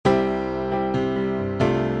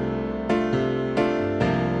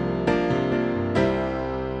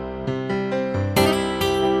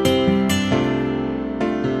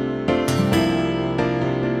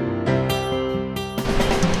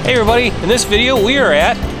everybody, in this video we are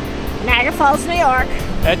at Niagara Falls, New York.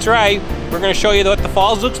 That's right. We're going to show you what the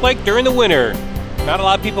falls looks like during the winter. Not a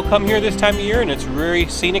lot of people come here this time of year and it's very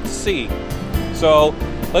scenic to see. So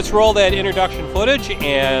let's roll that introduction footage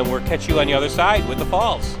and we'll catch you on the other side with the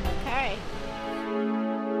falls. Okay.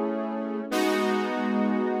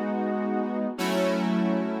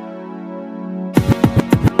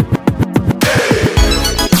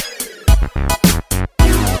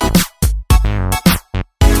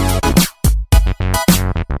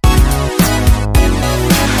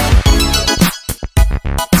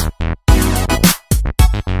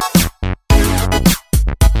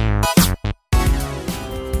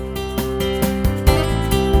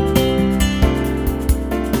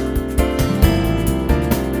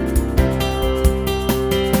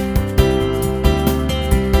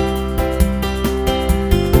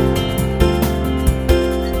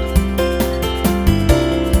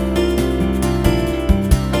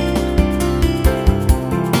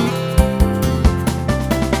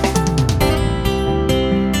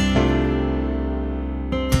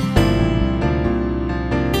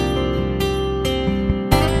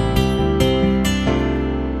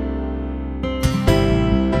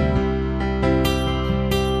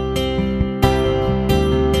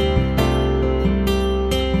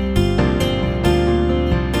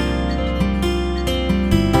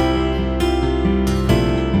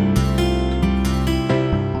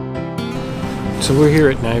 So we're here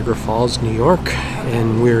at Niagara Falls, New York,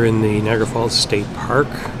 and we're in the Niagara Falls State Park,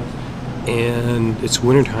 and it's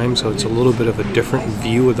wintertime, so it's a little bit of a different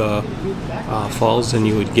view of the falls than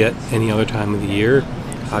you would get any other time of the year.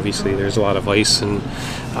 Obviously there's a lot of ice and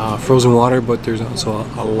frozen water, but there's also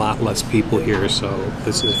a lot less people here, so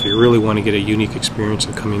this is, if you really want to get a unique experience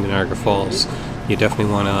of coming to Niagara Falls, you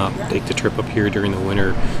definitely want to take the trip up here during the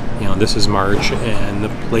winter. You know, this is March, and the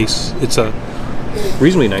place, it's a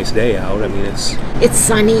reasonably nice day out. I mean, it's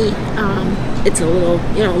sunny. It's a little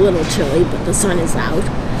chilly, but the sun is out.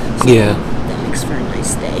 So yeah, that makes for a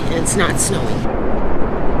nice day, and it's not snowing.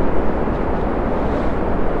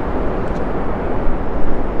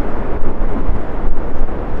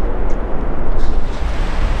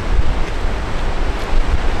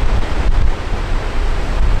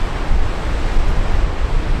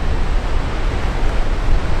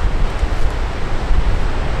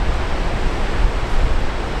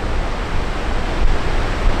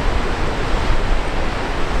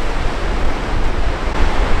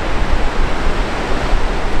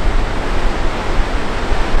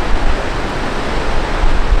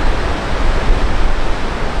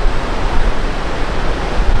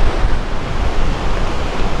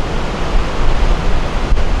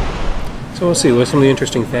 So we'll see, what are some of the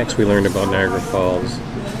interesting facts we learned about Niagara Falls?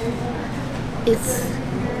 It's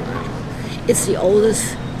the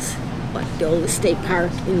oldest state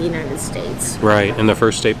park in the United States. Right, and the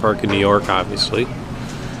first state park in New York, obviously.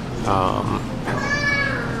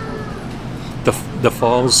 The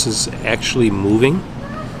falls is actually moving.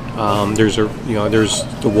 There's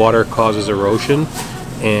the water causes erosion,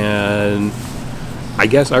 and I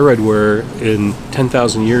guess I read where in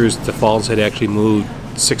 10,000 years the falls had actually moved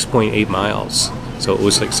 6.8 miles. So it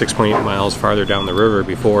was like 6.8 miles farther down the river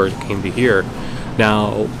before it came to here.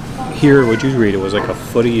 Now, here, what'd you read? It was like a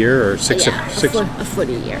foot a year or a foot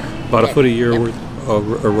a year. About a foot a year worth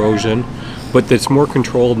of erosion. But it's more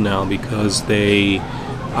controlled now because they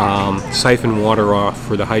siphon water off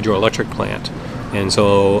for the hydroelectric plant. And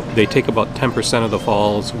so they take about 10% of the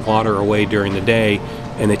fall's water away during the day,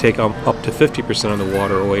 and they take up to 50% of the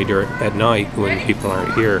water away at night when people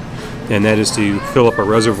aren't here. And that is to fill up a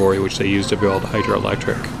reservoir which they use to build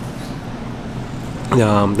hydroelectric.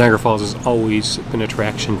 Niagara Falls has always been an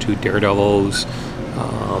attraction to daredevils.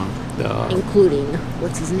 Including,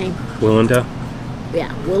 what's his name? Willinda?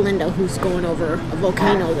 Yeah, Willinda, who's going over a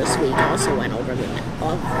volcano this week, also went over the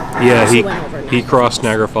he crossed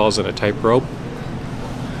Niagara Falls in a tightrope.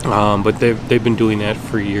 But they've been doing that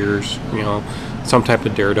for years, you know, some type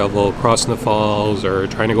of daredevil crossing the falls or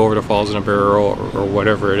trying to go over the falls in a barrel or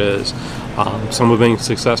whatever it is. Some have been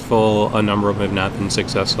successful, a number of them have not been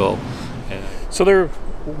successful. So there are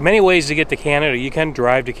many ways to get to Canada. You can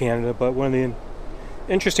drive to Canada, but one of the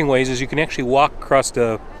interesting ways is you can actually walk across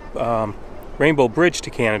the Rainbow Bridge to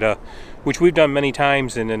Canada, which we've done many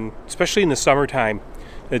times, and especially in the summertime,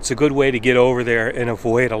 it's a good way to get over there and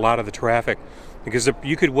avoid a lot of the traffic. Because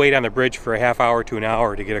you could wait on the bridge for a half hour to an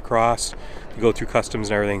hour to get across, to go through customs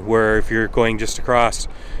and everything, where if you're going just across,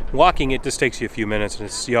 walking it just takes you a few minutes,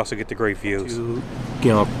 and you also get the great views. You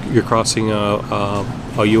know, you're crossing a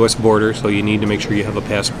U.S. border, so you need to make sure you have a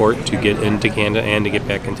passport to get into Canada and to get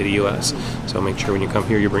back into the U.S. So make sure when you come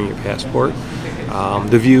here you bring your passport.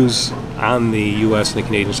 The views on the U.S. and the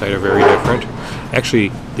Canadian side are very different.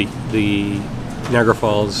 Actually, the Niagara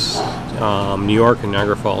Falls, New York and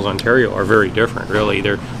Niagara Falls, Ontario are very different, really.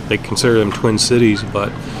 They consider them twin cities,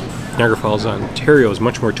 but Niagara Falls, Ontario is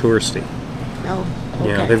much more touristy. Oh, okay.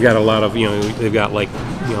 Yeah, they've got a lot of, they've got like,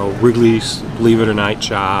 Wrigley's Believe It or Not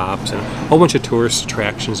shops and a whole bunch of tourist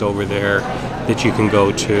attractions over there that you can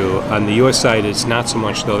go to. On the U.S. side, it's not so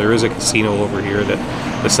much, though. There is a casino over here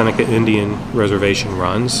that the Seneca Indian Reservation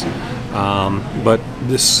runs. But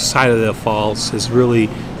this side of the falls has really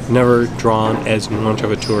never drawn as much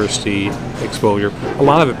of a touristy exposure. A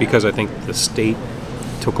lot of it because I think the state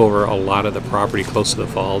took over a lot of the property close to the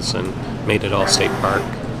falls and made it all state park.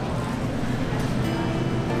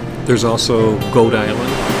 There's also Goat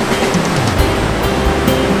Island.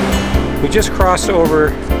 We just crossed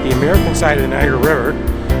over the American side of the Niagara River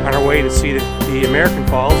on our way to see the American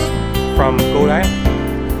Falls from Goat Island.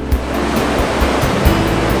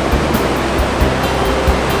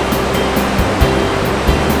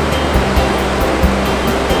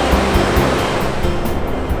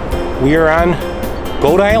 We are on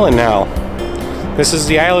Goat Island now. This is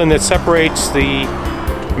the island that separates the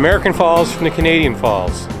American Falls from the Canadian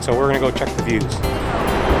Falls. So we're going to go check the views.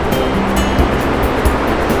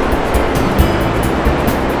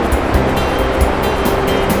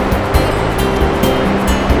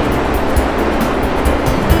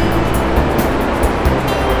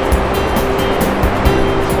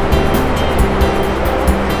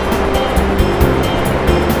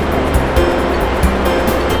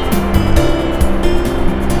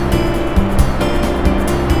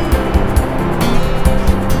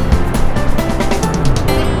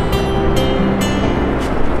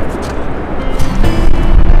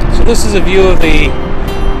 This is a view of the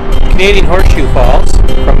Canadian Horseshoe Falls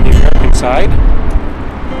from the American side.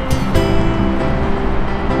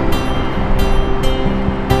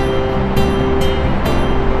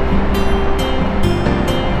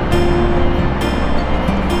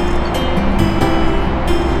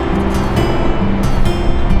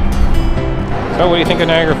 So what do you think of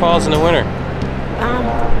Niagara Falls in the winter?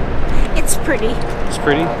 It's pretty. It's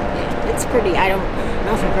pretty? It's pretty. I don't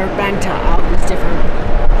know if I've ever been to all these different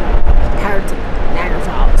parts of Niagara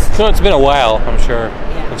Falls. So it's been a while, I'm sure,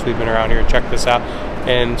 yeah, since we've been around here and checked this out.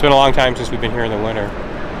 And it's been a long time since we've been here in the winter.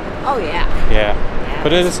 Oh yeah. Yeah.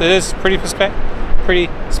 But it is pretty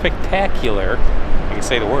spectacular. I can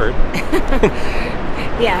say the word.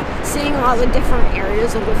 Yeah, seeing all the different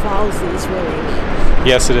areas of the falls is really neat.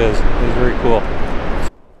 Yes, it is. It is very cool.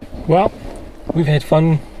 Well, we've had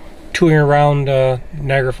fun touring around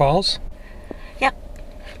Niagara Falls. Yep.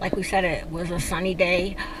 Like we said, it was a sunny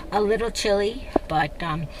day, a little chilly, but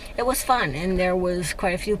it was fun, and there was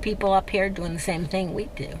quite a few people up here doing the same thing we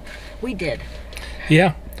did.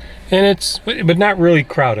 Yeah, and but not really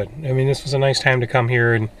crowded. I mean, this was a nice time to come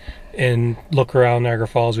here and look around Niagara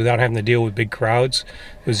Falls without having to deal with big crowds.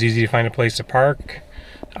 It was easy to find a place to park,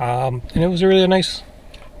 and it was really a nice.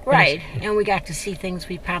 Right, and we got to see things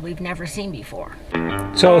we probably have never seen before.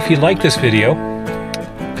 So if you like this video,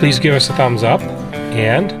 please give us a thumbs up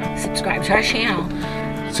and subscribe to our channel.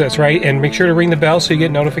 So that's right, and make sure to ring the bell so you get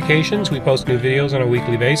notifications. We post new videos on a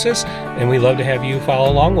weekly basis, and we love to have you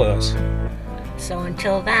follow along with us. So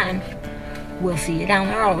until then, we'll see you down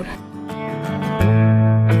the road.